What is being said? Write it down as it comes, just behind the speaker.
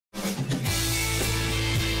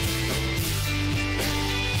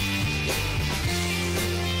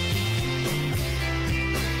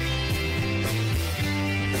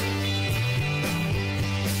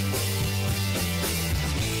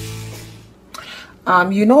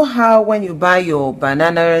You know how when you buy your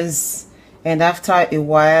bananas and after a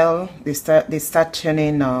while they start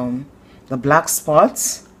turning the black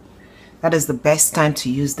spots? That is the best time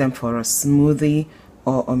to use them for a smoothie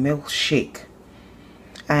or a milkshake.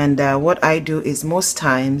 And what I do is most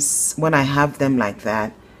times when I have them like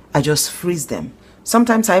that, I just freeze them.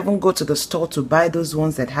 Sometimes I even go to the store to buy those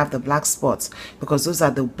ones that have the black spots because those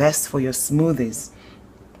are the best for your smoothies.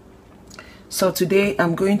 So today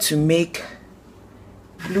I'm going to make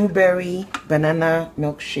blueberry banana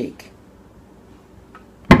milkshake.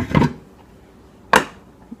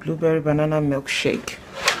 Blueberry banana milkshake.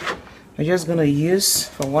 We're just going to use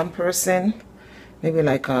for one person maybe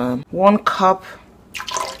like 1 cup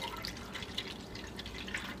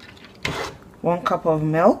of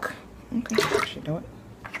milk. Okay, should do it.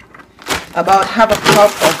 About half a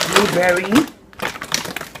cup of blueberry,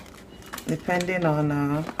 depending on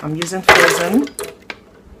I'm using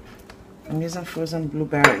frozen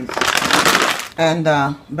blueberries. And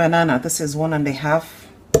banana, this is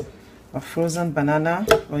 1.5 of frozen banana,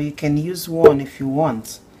 or you can use 1 if you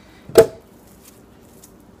want.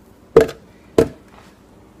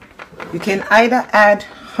 You can either add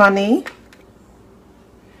honey.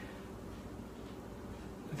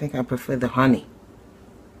 I think I prefer the honey.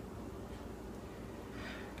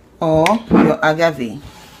 Or your agave,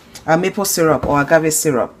 maple syrup or agave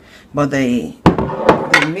syrup. But the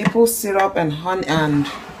maple syrup and honey and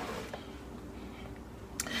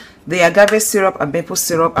the agave syrup and maple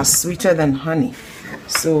syrup are sweeter than honey.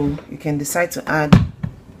 So you can decide to add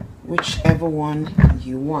whichever one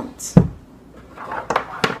you want.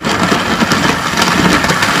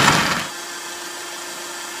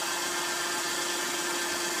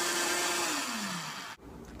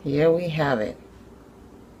 Here we have it.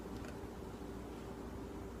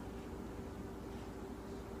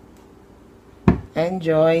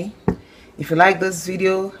 Enjoy. If you like this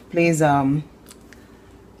video, please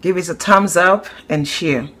give it a thumbs up and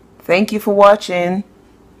share. Thank you for watching.